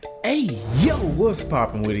Hey, yo, what's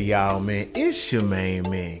poppin' with it, y'all, man? It's your main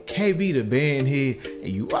man, KB the Bandhead,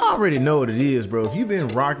 and you already know what it is, bro. If you've been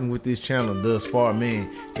rocking with this channel thus far,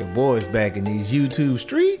 man, your boy's back in these YouTube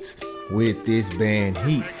streets with this band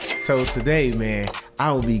heat. So today, man,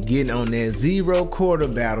 I will be getting on that zero quarter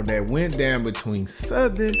battle that went down between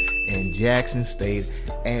Southern and Jackson State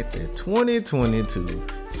at the 2022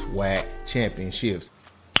 SWAC Championships.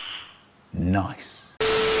 Nice.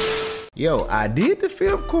 Yo, I did the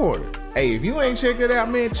fifth quarter. Hey, if you ain't checked it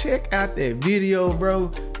out, man, check out that video,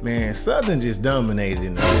 bro. Man, Southern just dominated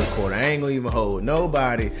in the fifth quarter. I ain't gonna even hold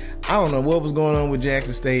nobody. I don't know what was going on with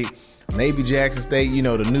Jackson State. Maybe Jackson State, you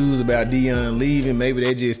know, the news about Dion leaving, maybe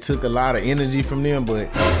they just took a lot of energy from them, but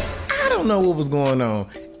I don't know what was going on.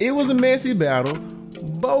 It was a messy battle.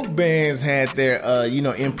 Both bands had their,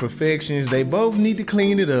 imperfections. They both need to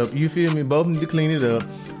clean it up. You feel me? Both need to clean it up.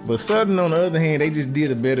 But Southern, on the other hand, they just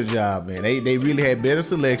did a better job, man. They really had better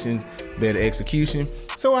selections, better execution.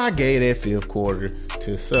 So I gave that fifth quarter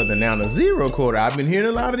to Southern. Now, the zero quarter, I've been hearing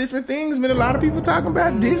a lot of different things, man. A lot of people talking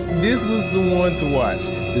about this. This was the one to watch.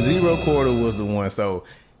 The zero quarter was the one. So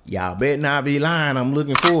y'all better not be lying. I'm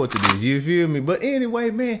looking forward to this. You feel me? But anyway,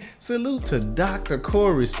 man, salute to Dr.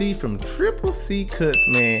 Corey C from Triple C Cuts,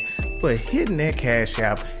 man, for hitting that cash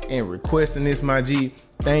out and requesting this, my G.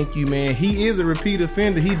 Thank you, man. He is a repeat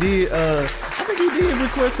offender. He did, I think he did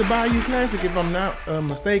request the Bayou Classic, if I'm not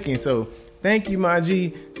mistaken. So thank you, my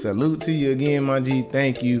G. Salute to you again, my G.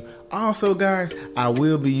 Thank you. Also, guys, I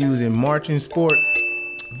will be using Marching Sport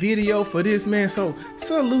video for this, man, so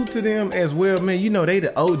salute to them as well, man. You know they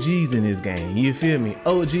the OGs in this game, you feel me?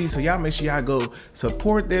 OGs, so y'all make sure y'all go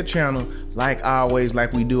support their channel like always,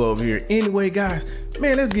 like we do over here. Anyway, guys,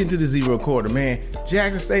 man, let's get into the zero quarter, man.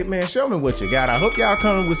 Jackson State, man, show me what you got. I hope y'all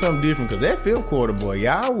coming with something different, because that fifth quarter, boy,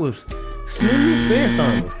 y'all was snooze fast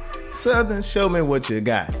on us. Southern, show me what you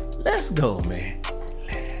got. Let's go, man.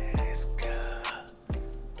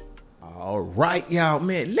 All right, y'all,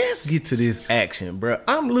 man, let's get to this action, bro.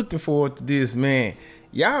 I'm looking forward to this, man.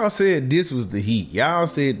 Y'all said this was the heat. Y'all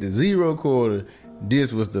said the zero quarter,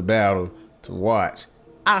 this was the battle to watch.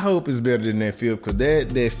 I hope it's better than that fifth, because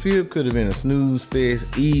that fifth could have been a snooze fest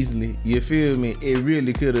easily. You feel me? It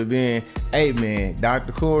really could have been. Hey, man,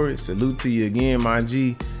 Dr. Corey, salute to you again, my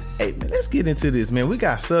G. Hey, man, let's get into this, man. We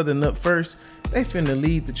got Southern up first. They finna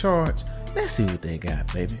lead the charge. Let's see what they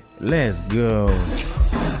got, baby. Let's go. Ooh.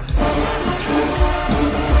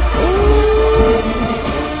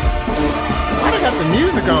 Why they got the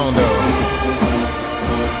music on, though?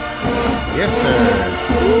 Yes, sir.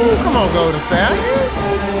 Ooh, come on, Golden Stallions.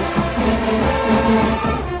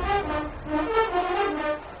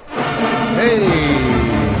 Hey.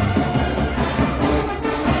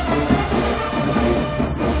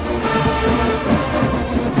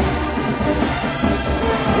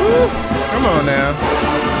 Come on now.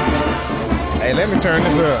 Hey, let me turn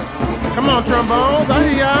this up. Come on, trombones. I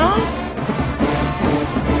hear y'all.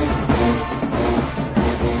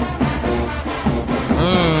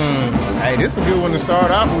 Hey, this is a good one to start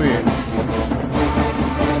off with.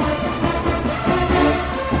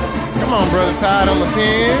 Come on, brother, tied on the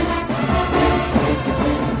pen.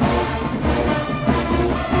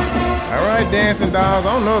 All right, dancing dolls.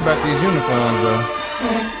 I don't know about these uniforms, though.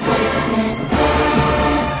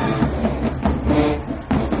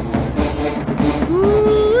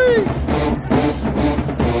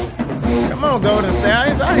 Come on, Golden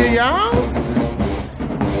Stallions. I hear y'all.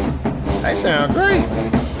 They sound great.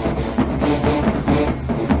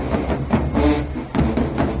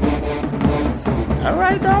 All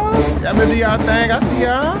right, dogs. Y'all better do y'all thing. I see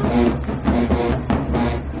y'all.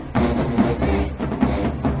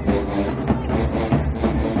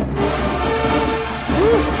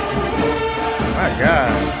 Woo. My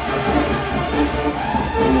God.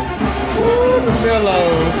 Woo, the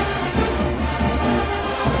billows.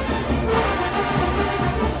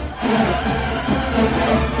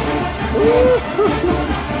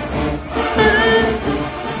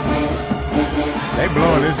 They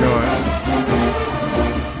blowing this joint.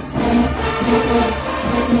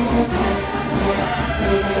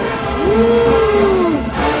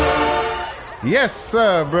 Yes,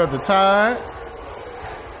 sir, brother Todd.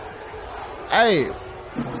 Hey.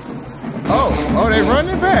 Oh, they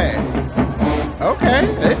running back. Okay,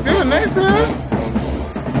 they feeling nice, sir.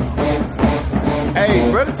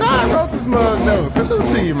 Hey, brother Todd wrote this mug, though. Salute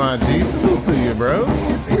to you, my G. Salute to you, bro.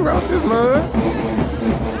 He wrote this mug.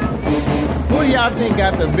 Who y'all think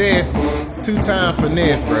got the best two-time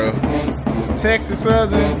finesse, bro? Texas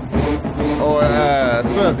Southern or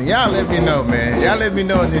Southern? Y'all let me know, man. Y'all let me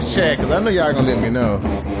know in this chat, because I know y'all gonna let me know.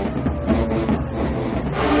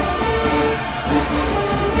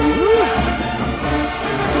 Woo!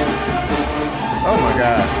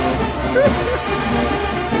 God.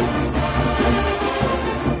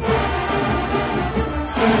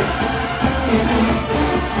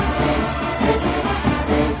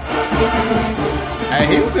 Hey,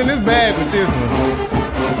 he was in his bag with this one.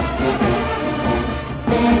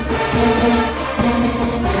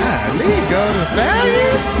 Golly, Golden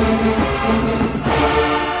Stallions.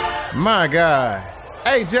 My God.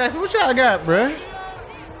 Hey, Jackson, what y'all got, bruh?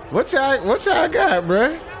 What y'all got,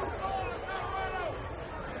 bruh?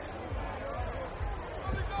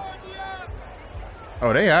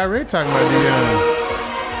 Oh, they already talking about Dion.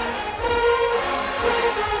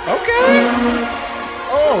 Okay.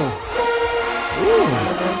 Oh. Ooh.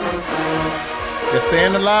 Just stay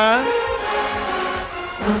in the line.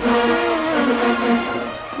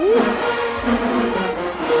 Ooh.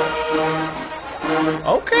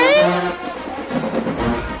 Okay.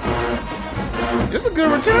 It's a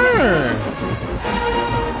good return.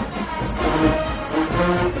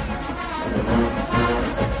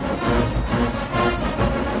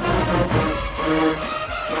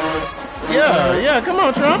 Yeah, come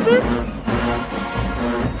on, trumpets.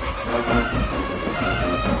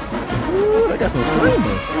 Ooh, they got some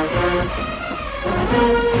screamers.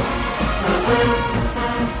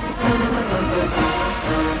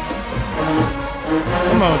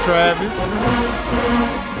 Come on, Travis.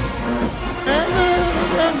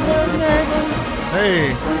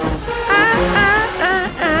 Hey.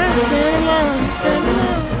 Stand alone.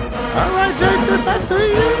 All right, Jason, I see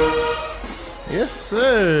you. Yes,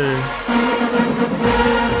 sir.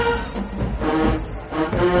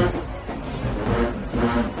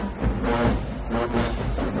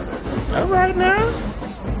 All right now.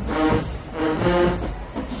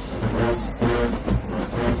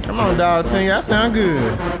 Come on, dog team. Y'all sound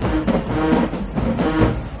good.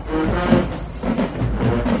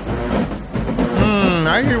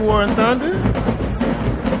 I hear War and Thunder.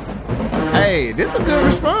 Hey, this is a good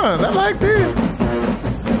response. I like this.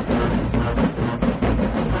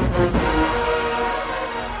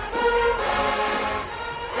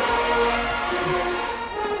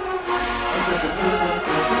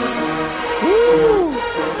 Woo.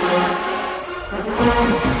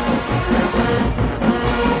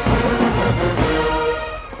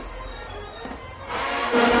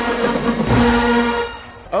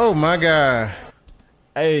 Oh my God.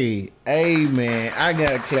 Hey, man, I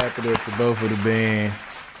gotta clap it up to both of the bands.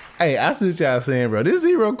 Hey, I see what y'all saying, bro. This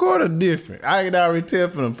zero quarter different. I can already tell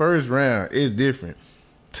from the first round, it's different.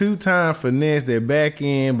 2-time finesse, that back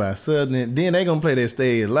end by Southern. Then they gonna play that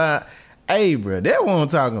stage live. Hey, bro, that's what I'm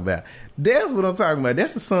talking about. That's what I'm talking about.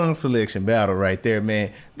 That's the song selection battle right there,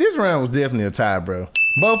 man. This round was definitely a tie, bro.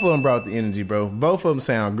 Both of them brought the energy, bro. Both of them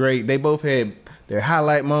sound great. They both had their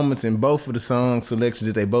highlight moments in both of the song selections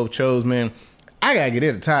that they both chose, man. I gotta get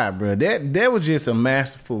it a tie, bro. That was just a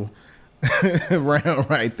masterful round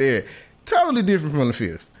right there. Totally different from the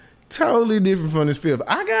fifth. Totally different from this fifth.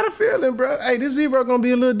 I got a feeling, bro. Hey, this zero gonna be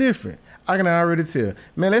a little different. I can already tell.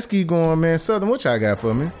 Man, let's keep going, man. Southern, what y'all got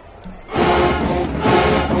for me?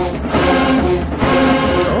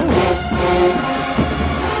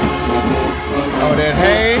 Oh, that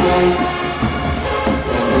hay.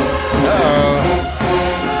 Uh-oh.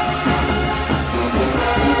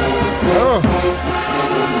 Oh.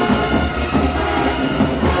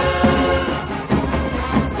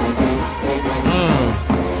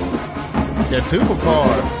 That tuba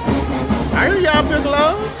part. I hear y'all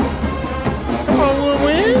piccolos. Come on,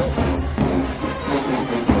 woodwinds.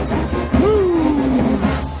 Woo.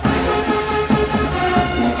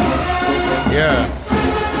 Yeah.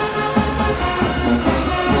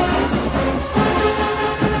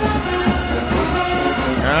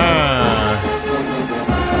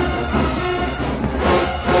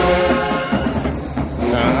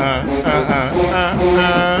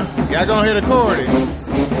 Y'all gonna hit a chord.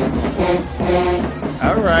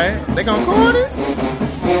 All right, they gonna chord it?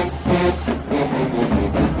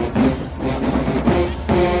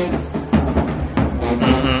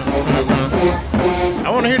 I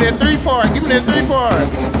wanna hear that 3-part. Give me that 3-part.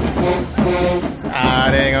 Ah,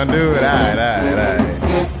 they ain't gonna do it. All right.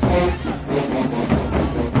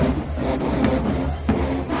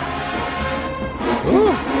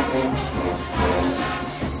 Ooh.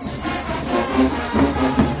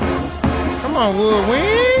 Come on,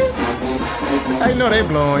 woodwind. That's how you know they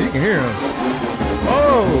blowing. You can hear them.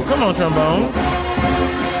 Oh, come on, trombones.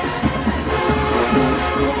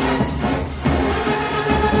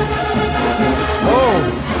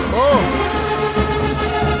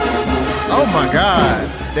 Oh my God,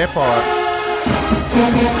 that part.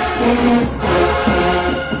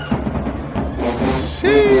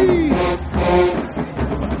 Sheesh.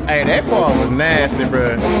 Hey, that part was nasty,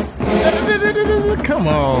 bruh. Come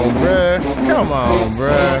on, bruh. Come on,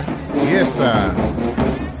 bruh. Yes, sir.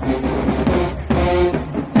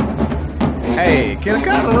 Hey, Kid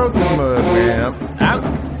Cotton wrote this mug, man.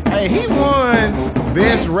 Hey, he won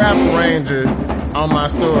Best Rap Ranger on my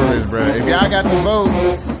stories, bruh. If y'all got the vote,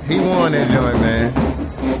 he won that joint, man.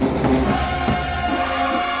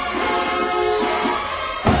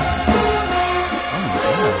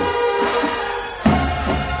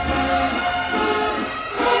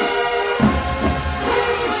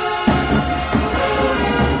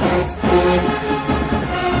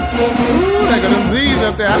 Ooh, they got them Z's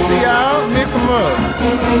up there. I see y'all. Mix them up.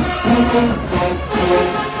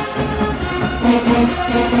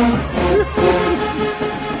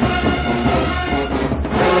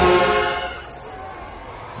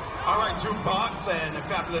 All right, Jukebox and the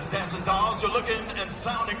fabulous dancing dolls, you're looking and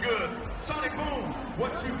sounding good. Sonic Boom,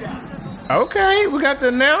 what you got? Okay, we got the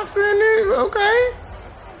announcer in there. Okay.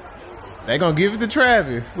 They gonna give it to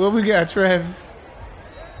Travis. What we got, Travis?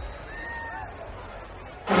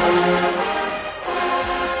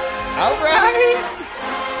 All right.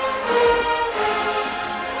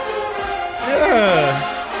 Yeah.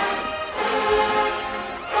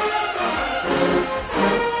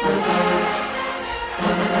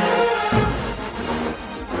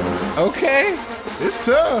 Okay. It's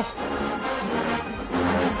tough.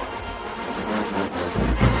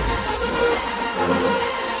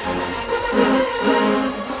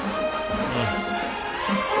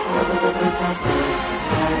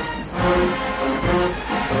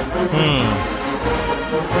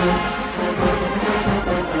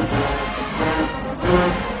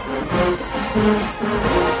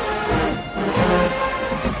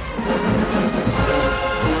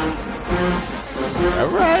 All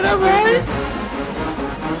right, all right.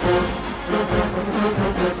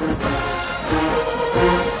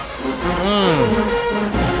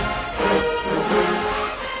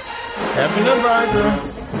 Happy to Roger.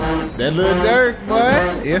 That little dirt,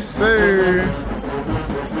 boy. Yes, sir.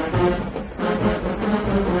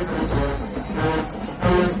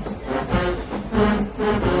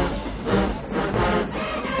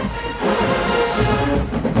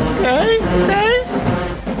 Okay, okay.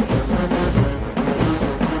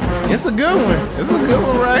 It's a good one. It's a good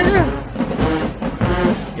one right here.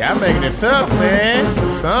 Y'all making it tough, man.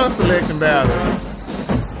 Song selection battle.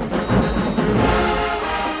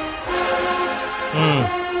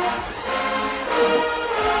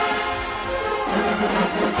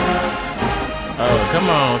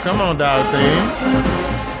 Oh, come on, dog team.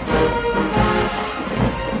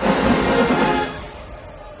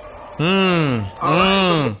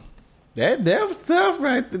 That was tough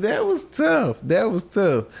right there. That was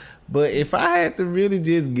tough. But if I had to really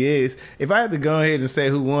just guess, if I had to go ahead and say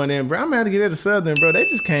who won that, bro, I'm gonna have to get it to Southern, bro. They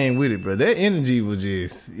just came with it, bro. That energy was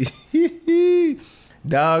just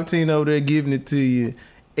dog team over there giving it to you.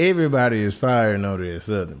 Everybody is firing over there at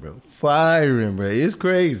Southern, bro. Firing, bro. It's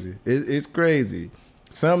crazy. It's crazy.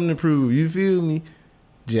 Something to prove. You feel me?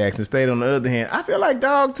 Jackson State, on the other hand, I feel like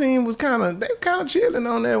dog team was kind of chilling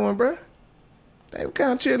on that one, bro. They were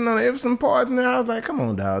kind of chilling on it. There was some parts in there. I was like, come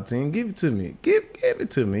on, dog team. Give it to me. Give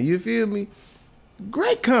it to me. You feel me?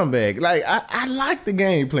 Great comeback. Like, I like the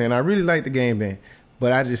game plan. I really like the game plan.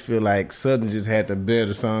 But I just feel like Southern just had the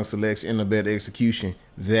better song selection and the better execution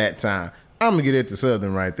that time. I'm going to get it to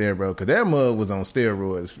Southern right there, bro, because that mug was on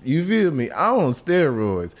steroids. You feel me? I'm on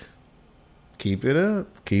steroids. Keep it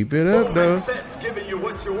up. Keep it up, though. Makes sense, giving you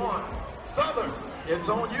what you want. Southern, it's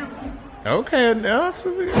on you. Okay, now.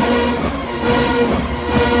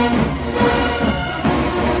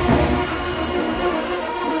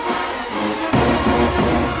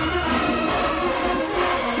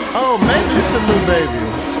 Oh, maybe it's a Little Baby.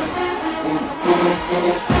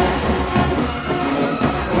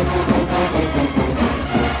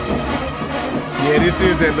 Yeah, this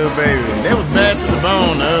is that Little Baby. That was Bad to the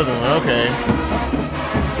Bone, the other one. Okay.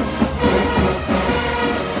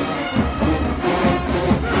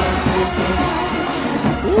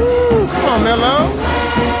 Woo, come on, Mello.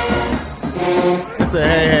 That's the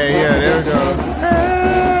hey, yeah, there we go. Yeah.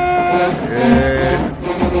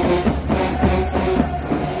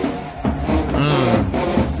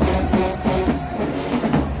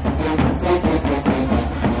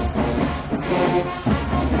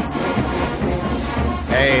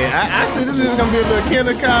 Hey, I see this is gonna be a little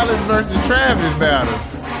Kendall Collins versus Travis battle.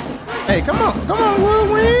 Hey, come on,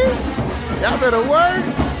 Woodwind. Y'all better work.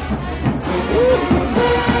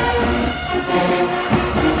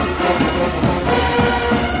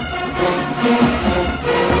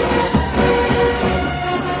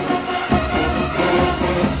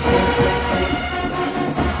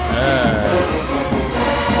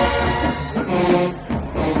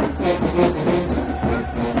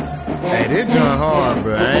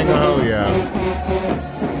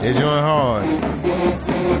 They join hard.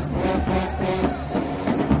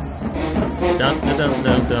 Dum dum dum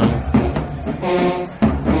dum dum.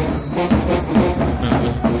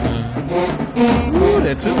 Ooh,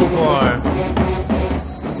 that tuba bar.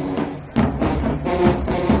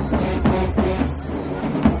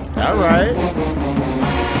 All right.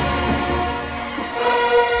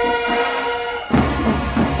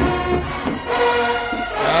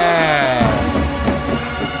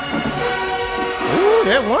 Ooh,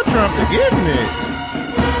 that one trumpet getting it.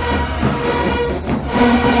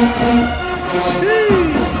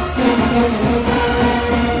 Sheesh.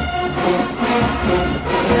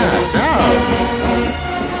 God, dog.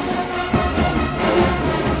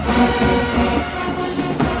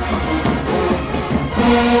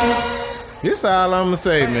 This all I'm gonna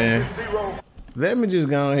say, man. Let me just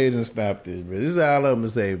go ahead and stop this, bro. This is all I'm gonna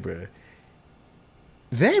say, bro.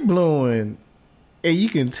 They blowing, and you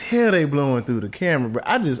can tell they blowing through the camera, bro.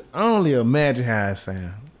 I just only imagine how it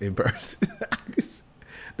sounds in person.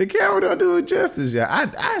 The camera don't do it justice, y'all.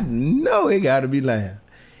 I know it gotta be loud.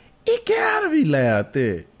 It gotta be loud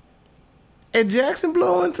there. And Jackson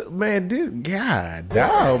blowing, man, this God,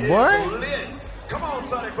 dog, boy. Come on,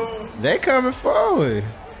 Sonic Boom. They coming forward.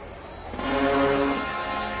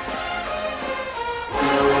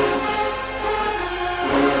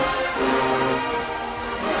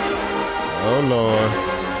 Oh, Lord.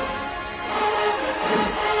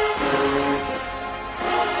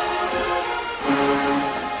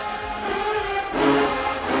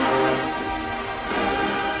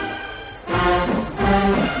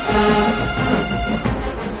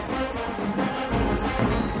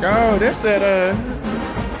 Oh, that's that,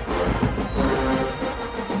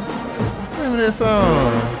 what's the name of that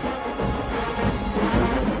song?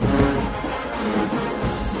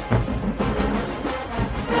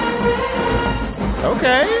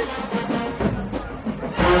 Okay.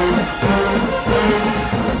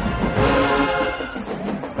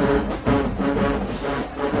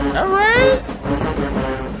 All right.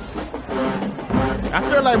 I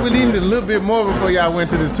feel like we needed a little bit more before y'all went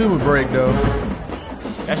to this tuba break, though.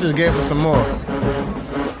 I should have gave us some more.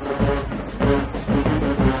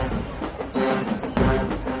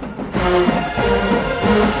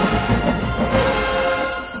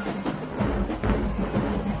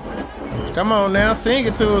 Come on now, sing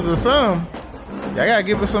it to us or something. Y'all gotta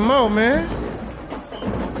give us some more, man.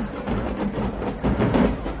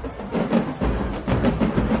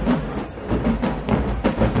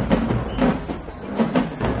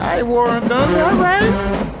 Alright, War and Thunder, alright.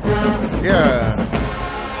 Yeah.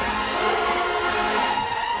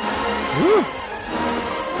 Woo.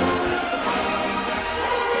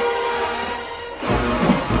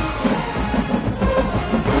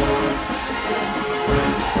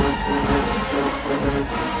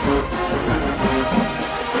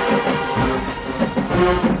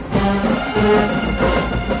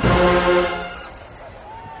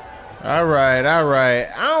 All right.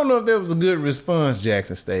 I don't know if that was a good response,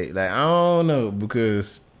 Jackson State. Like, I don't know,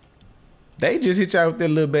 because they just hit y'all with that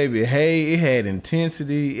little baby. Hey, it had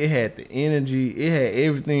intensity, it had the energy, it had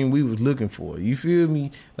everything we was looking for. You feel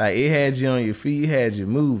me? Like, it had you on your feet, it had you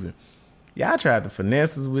moving. Y'all tried the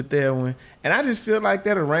finesses with that one, and I just feel like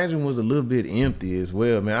that arrangement was a little bit empty as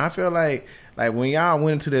well, man. I feel like when y'all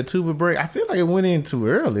went into that tuba break, I feel like it went in too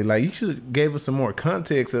early. Like, you should have gave us some more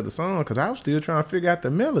context of the song, because I was still trying to figure out the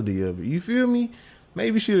melody of it. You feel me?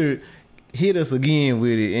 Maybe should have hit us again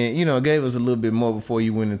with it and, you know, gave us a little bit more before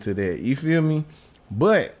you went into that. You feel me?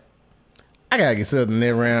 But I gotta get something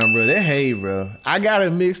that round, bro. That hey, bro. I gotta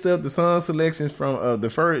mixed up the song selections from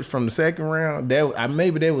the second round.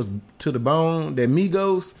 Maybe that was To the Bone, that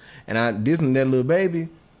Migos, and this one, that little baby.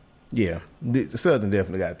 Yeah, the Southern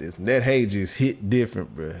definitely got this one. That hey just hit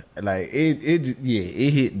different, bro. Like it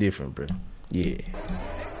hit different, bro. Yeah.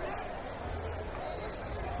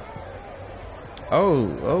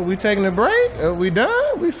 Oh, we taking a break? Are we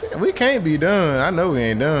done? We can't be done. I know we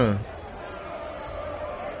ain't done.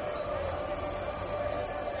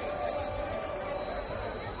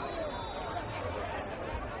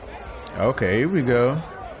 Okay, here we go.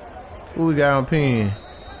 Who we got on pen?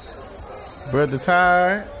 Brother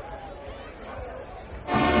Tired.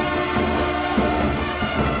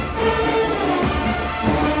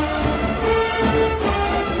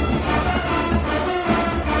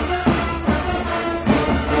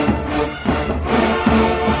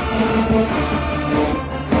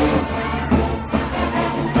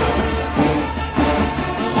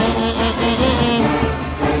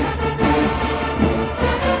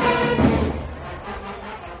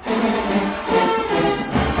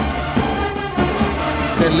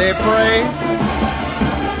 Let pray.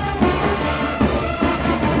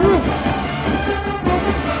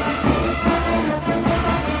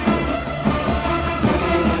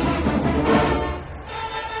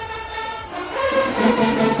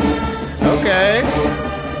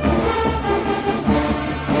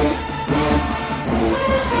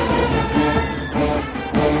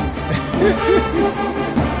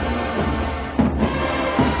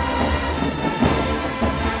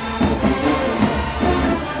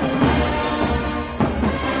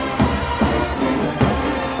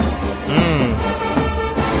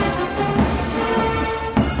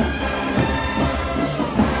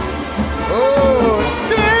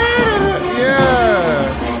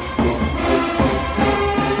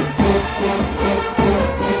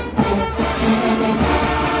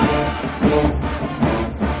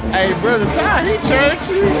 Hey, Brother Todd, he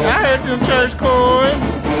churchy. I heard them church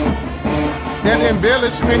chords. That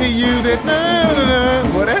embellishment he used it.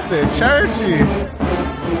 Boy, that's that churchy.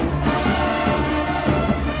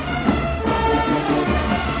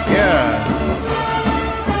 Yeah.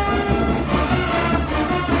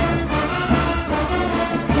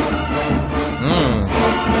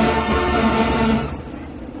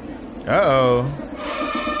 Uh-oh.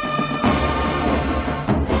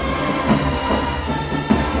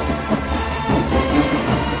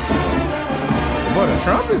 Boy, the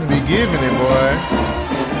trumpets be giving it, boy.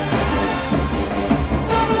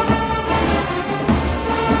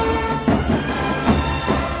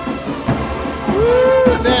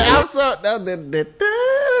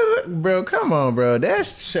 Woo, bro, come on, bro.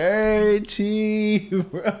 That's churchy,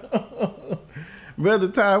 bro. Brother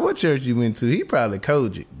Todd, what church you went to? He probably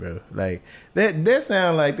Kojic, bro. Like, that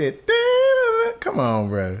sound like that. Come on,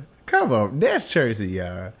 bro. Come on. That's churchy,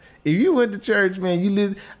 y'all. If you went to church, man, you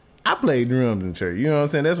listen. I played drums in church. You know what I'm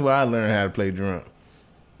saying? That's where I learned how to play drum.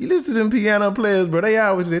 You listen to them piano players, bro. They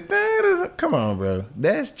always do. Come on, bro.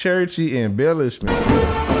 That's churchy embellishment, bro.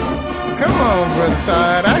 Come on, Brother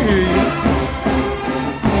Todd. I hear you.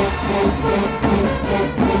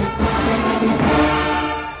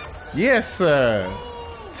 Yes, sir.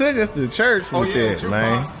 Took us to church with that, Jukebox,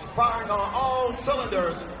 man. firing on all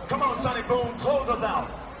cylinders. Come on, Sonny Boom, close us out.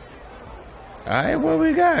 All right, what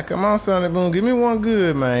we got? Come on, Sonny Boom. Give me one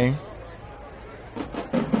good, man.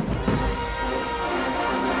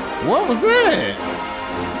 What was that?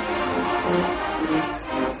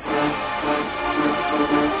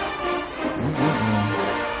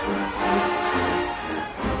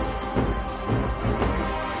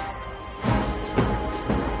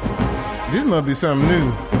 This must be something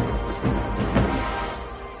new.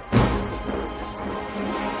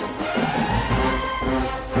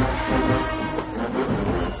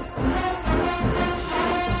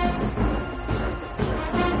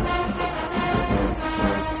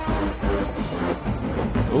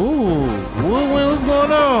 Ooh, what's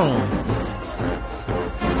going on?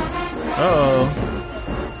 Uh-oh.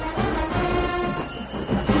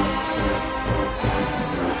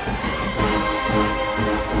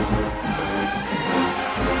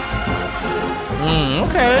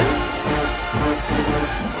 Okay.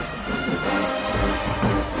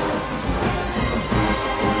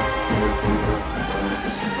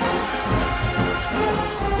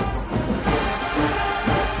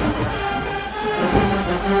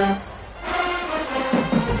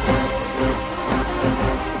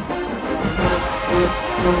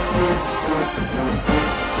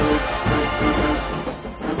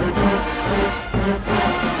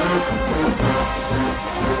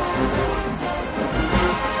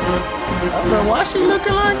 But why she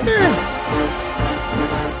looking like that?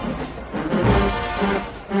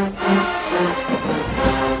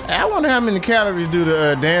 I wonder how many calories do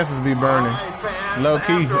the dancers be burning. Low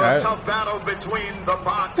key. Tough battle between the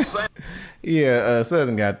box and Yeah,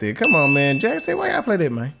 Southern got there. Come on, man. Jack say, why y'all play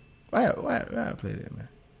that, man? Why y'all play that, man?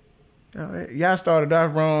 Y'all started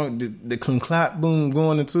off wrong. The clop boom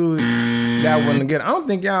going into it. Y'all wasn't together. I don't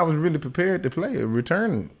think y'all was really prepared to play a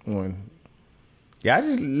returning one. Y'all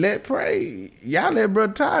just let pray. Y'all let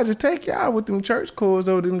Brother Todd just take y'all with them church chords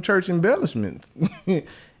or them church embellishments.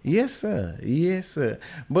 Yes, sir. Yes, sir.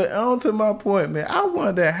 But on to my point, man. I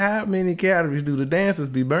wonder how many calories do the dancers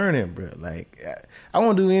be burning, bro? Like, I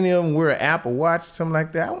won't do any of them wear an Apple Watch or something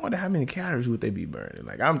like that. I wonder how many calories would they be burning.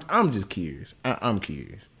 Like, I'm just curious. I'm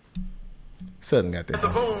curious. Southern got that. the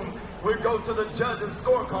boom. We go to the judges'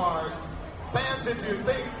 scorecard. Fans, if you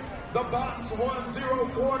think the box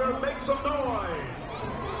 1-0 quarter, make some noise.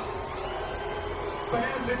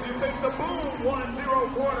 Fans, if you think the boom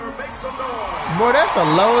 1-0 quarter, make some noise. Boy, that's a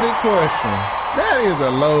loaded question. That is a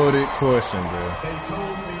loaded question, bro. They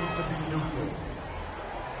told me to be neutral.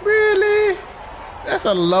 Really? That's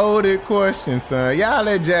a loaded question, son. Y'all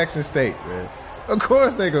at Jackson State, man. Of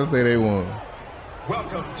course they gonna say they won.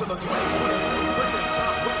 Welcome to the 2020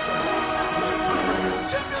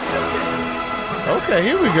 Championship. Okay,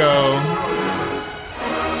 here we go.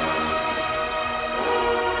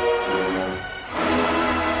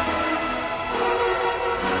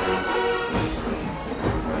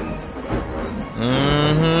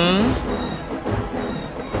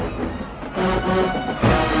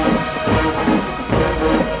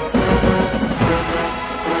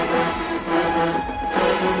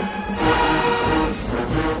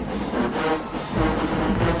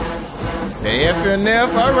 The FNF,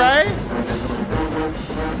 all right.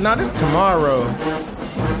 No, this is tomorrow.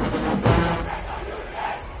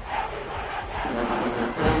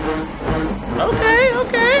 Okay.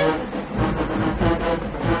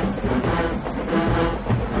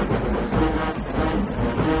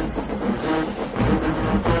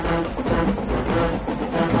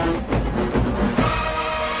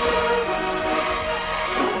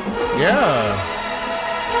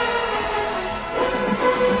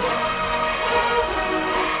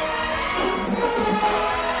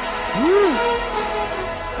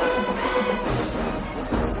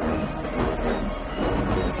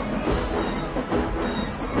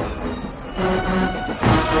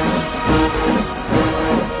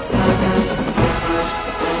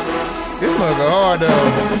 must go hard though.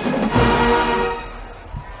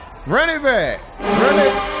 Run it back. Run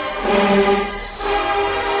it.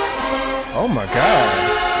 Oh my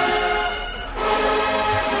God.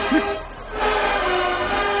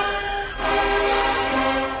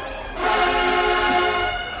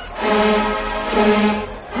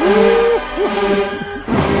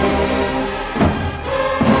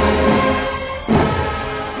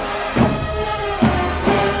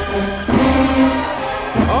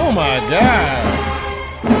 Oh my God.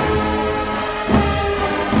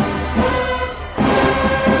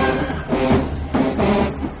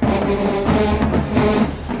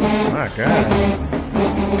 My God.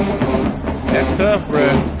 That's tough, bro.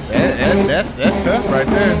 That's tough right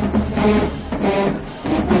there.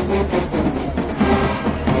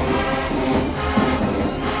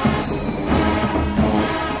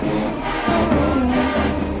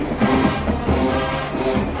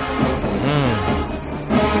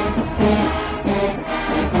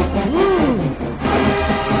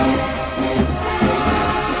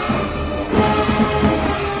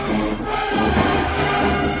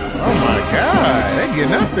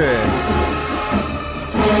 Getting up there.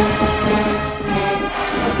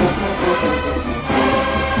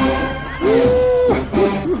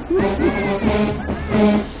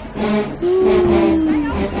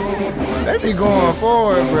 They be going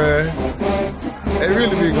forward, bruh. They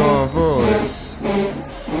really be going forward.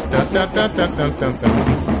 Dun, dun, dun, dun, dun, dun, dun.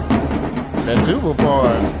 That tuba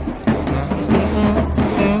part.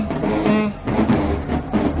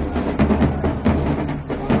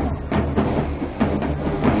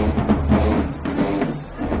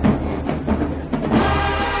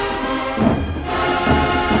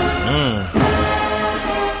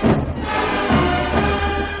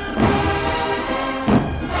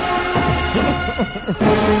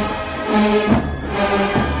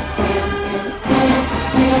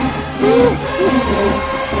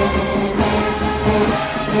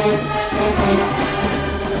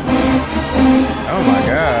 Oh my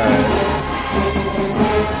God.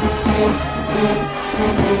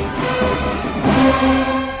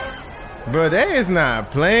 Bro, they is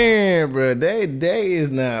not playing, bro. They is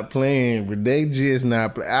not playing, bro. They just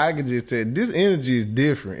not playing. I can just tell this energy is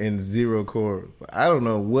different in the zero chord. I don't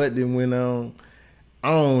know what then went on. I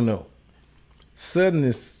don't know. Sudden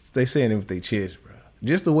they saying it with their chest, bro.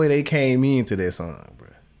 Just the way they came into that song, bro.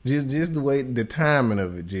 Just the way the timing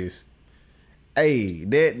of it just. Hey,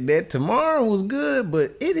 that Tomorrow was good,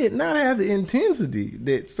 but it did not have the intensity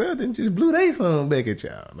that Southern just blew their song back at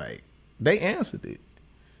y'all. Like, they answered it.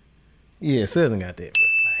 Yeah, Southern got that, bro.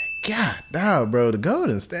 Like, God, dog, bro, the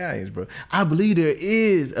Golden Stallions, bro. I believe there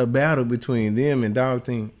is a battle between them and Dog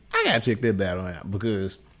Team. I gotta check that battle out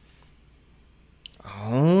because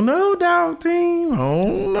I don't know, Dog Team. I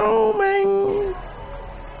don't know, man.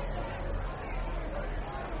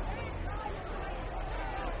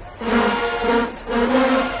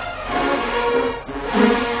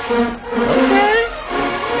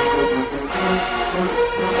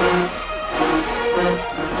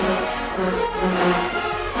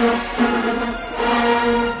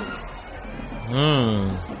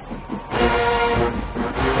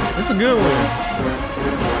 It's a good one.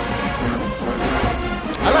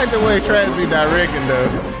 I like the way Trash be directing though.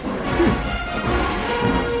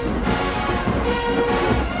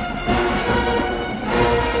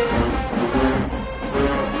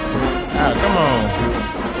 Ah, come on.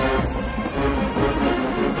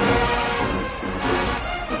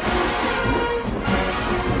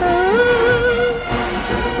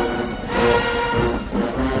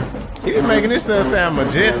 He be making this stuff sound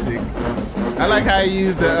majestic. I like how he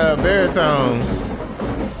used the baritone.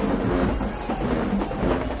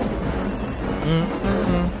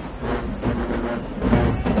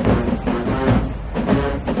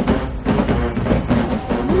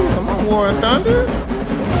 Ooh, come on, War and Thunder.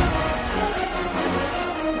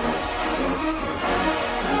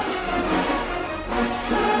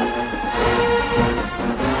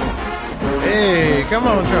 Hey, come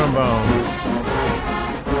on, trombone.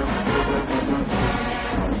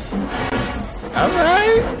 All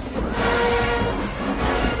right.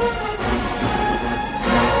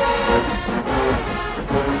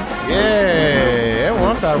 Yeah, that's what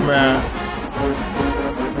I'm talking about.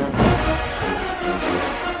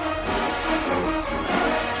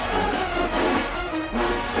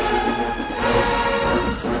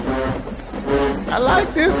 I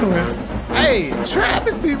like this one. Hey,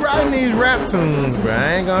 Travis be writing these rap tunes, bro.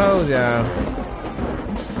 I ain't gonna hold y'all.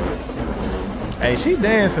 Hey, she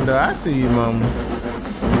dancing though. I see you, mama.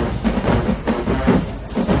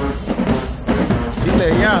 She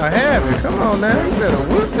let y'all have it. Come on now. You better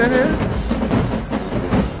whoop that here.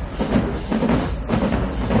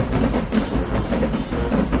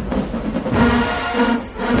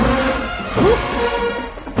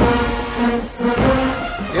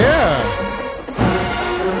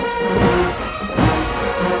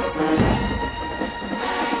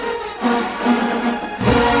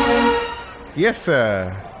 Yes,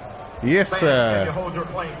 sir. Yes, Fans, can you sir. hold your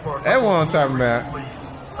plane for a That's couple what I'm of talking minutes, about. please?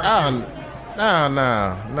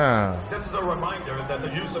 Thank you. No. This is a reminder that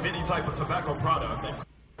the use of any type of tobacco product and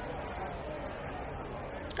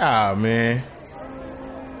Oh, man.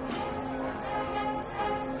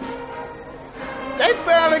 They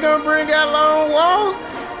finally gonna bring out Long Walk.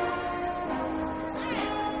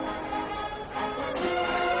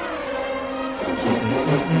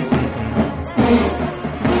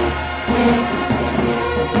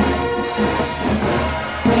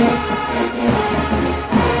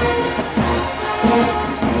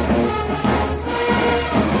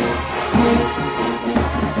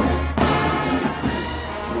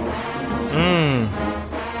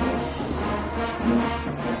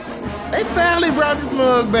 They finally brought this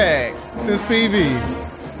mug back since PV.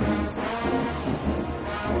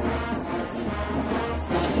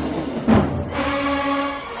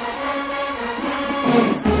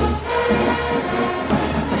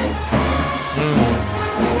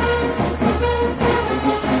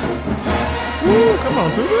 Woo, come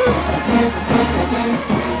on, to this.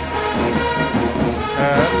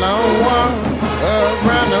 Long walk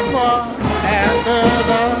around the park after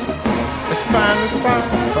dark. Let's find a spot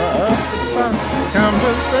for us to talk.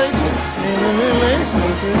 Conversation in a relation.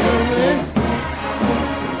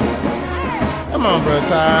 Come on, bro,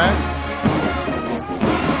 Ty.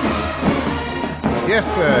 Yes,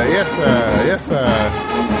 sir. Yes, sir. Yes, sir.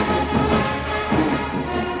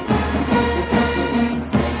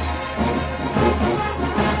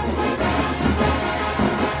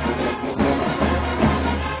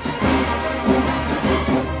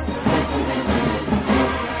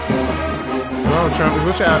 Come on, Trumpets.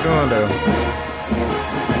 What y'all doing, though?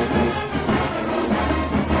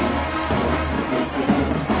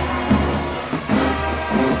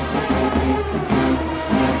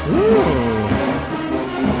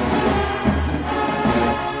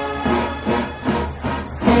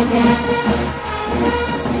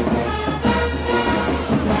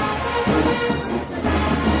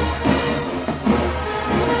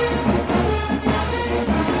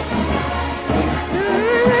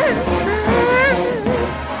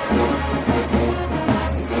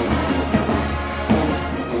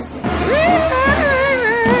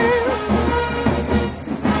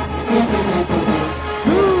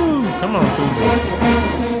 Come on, Tuba.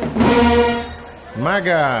 My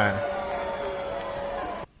God.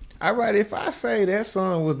 All right, if I say that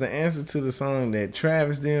song was the answer to the song that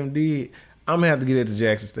Travis them did, I'm gonna have to get it to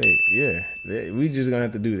Jackson State. Yeah, we just gonna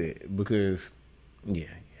have to do that because, yeah.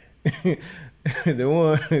 The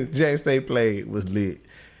one Jackson State played was lit.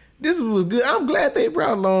 This was good. I'm glad they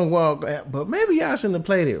brought Long Walk, but maybe y'all shouldn't have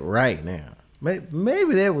played it right now.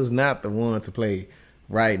 Maybe that was not the one to play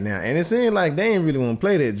right now. And it seemed like they didn't really want to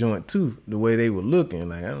play that joint too, the way they were looking.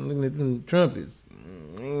 Like, I'm looking at them trumpets.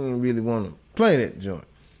 They didn't really want to play that joint.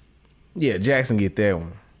 Yeah, Jackson get that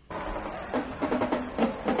one.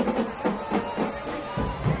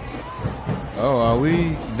 Oh, are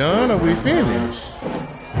we done or we finished?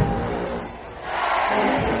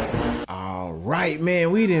 All right,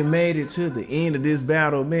 man, we done made it to the end of this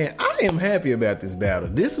battle, man. I am happy about this battle.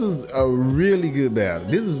 This was a really good battle.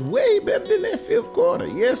 This is way better than that fifth quarter.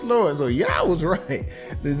 Yes, Lord. So y'all was right.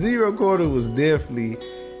 The zero quarter was definitely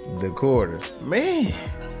the quarter. Man,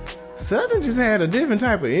 Southern just had a different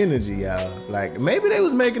type of energy, y'all. Like, maybe they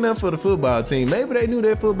was making up for the football team. Maybe they knew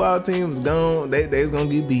that football team was gone. They was going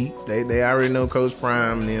to get beat. They already know Coach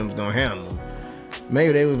Prime and them was going to handle them.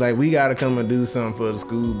 Maybe they was like, we got to come and do something for the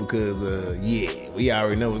school because, we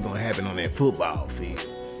already know what's going to happen on that football field.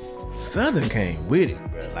 Southern came with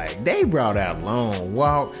it, bro. Like, they brought out Long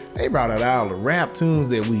Walk. They brought out all the rap tunes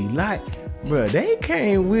that we like. Bro, they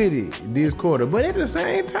came with it this quarter. But at the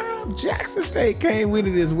same time, Jackson State came with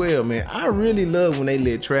it as well, man. I really love when they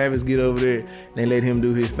let Travis get over there. They let him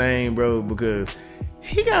do his thing, bro, because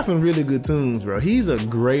he got some really good tunes, bro. He's a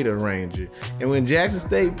great arranger. And when Jackson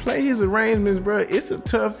State play his arrangements, bro, they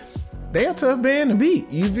a tough band to beat.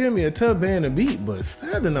 You feel me? A tough band to beat. But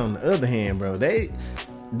Southern, on the other hand, bro, they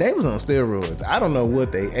was on steroids. I don't know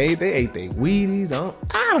what they ate. They ate their Wheaties.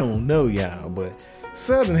 I don't know, y'all, but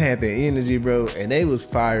Southern had their energy, bro, and they was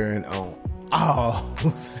firing on all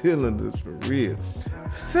cylinders for real.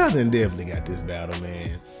 Southern definitely got this battle,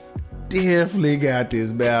 man. Definitely got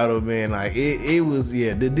this battle, man. Like, it was,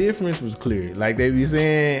 the difference was clear. Like they be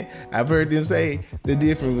saying, I've heard them say, the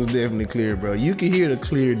difference was definitely clear, bro. You can hear the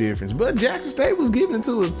clear difference. But Jackson State was giving it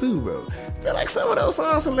to us too, bro. Feel like some of those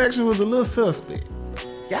song selections was a little suspect.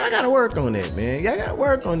 Y'all gotta work on that, man. Y'all gotta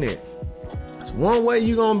work on that. It's one way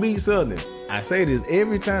you gonna beat Southern. I say this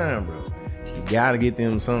every time, bro. You gotta get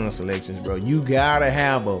them song selections, bro. You gotta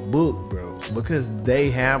have a book, bro. because they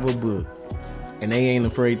have a book and they ain't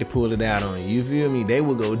afraid to pull it out on you. You feel me? They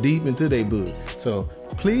will go deep into their book. So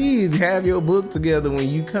please have your book together when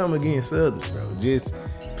you come against Southern, bro. Just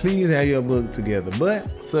please have your book together.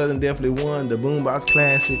 But Southern definitely won the Boombox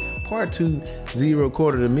Classic Part 2, 0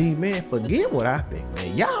 quarter to me. Man, forget what I think,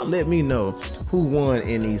 man. Y'all let me know who won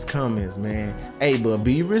in these comments, man. Hey, but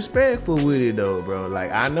be respectful with it, though, bro.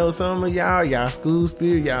 Like, I know some of y'all school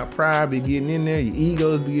spirit, y'all pride be getting in there, your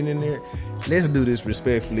egos be getting in there. Let's do this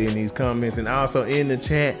respectfully in these comments and also in the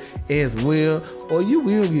chat as well, or you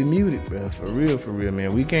will get muted, bro. For real,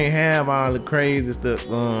 man. We can't have all the crazy stuff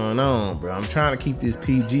going on, bro. I'm trying to keep this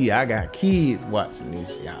PG. I got kids watching this,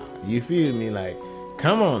 y'all. You feel me? Like,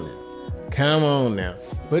 come on now.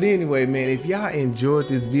 But anyway, man, if y'all enjoyed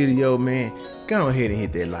this video, man, go ahead and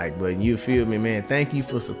hit that like button. You feel me, man? Thank you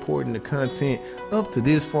for supporting the content up to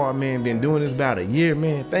this far, man. Been doing this about a year,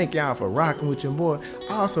 man. Thank y'all for rocking with your boy.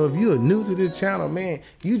 Also, if you're new to this channel, man,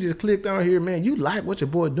 you just clicked on here, man. You like what your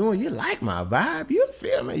boy doing. You like my vibe. You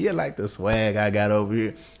feel me? You like the swag I got over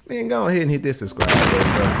here. Man, go ahead and hit that subscribe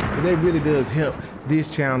button, bro, because that really does help this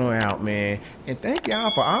channel out, man. And thank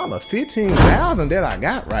y'all for all the 15,000 that I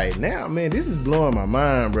got right now, man. This is blowing my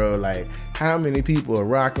mind, bro. Like, how many people are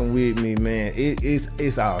rocking with me, man?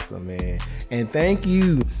 It's awesome, man. And thank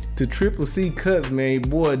you to Triple C Cuts, man.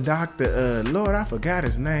 Boy, Dr. Lord, I forgot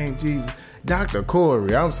his name, Jesus. Dr.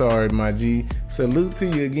 Corey. I'm sorry, my G. Salute to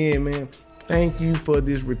you again, man. Thank you for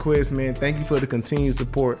this request, man. Thank you for the continued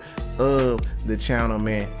support of the channel,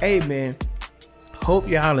 man. Hey, man, hope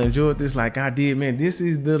y'all enjoyed this like I did, man. This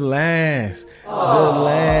is the last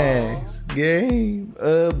game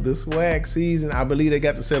of the SWAC season. I believe they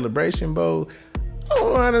got the Celebration Bowl. I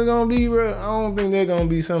don't know how that's gonna be, bro. I don't think they're gonna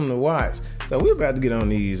be something to watch. So we're about to get on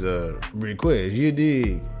these requests. You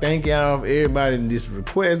dig? Thank y'all for everybody in this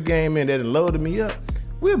request game, man, that loaded me up.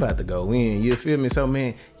 We're about to go in. You feel me? So,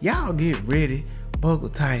 man, y'all get ready, buckle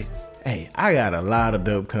tight. Hey, I got a lot of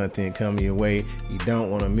dope content coming your way. You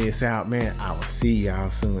don't want to miss out, man. I will see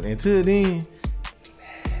y'all soon. Until then,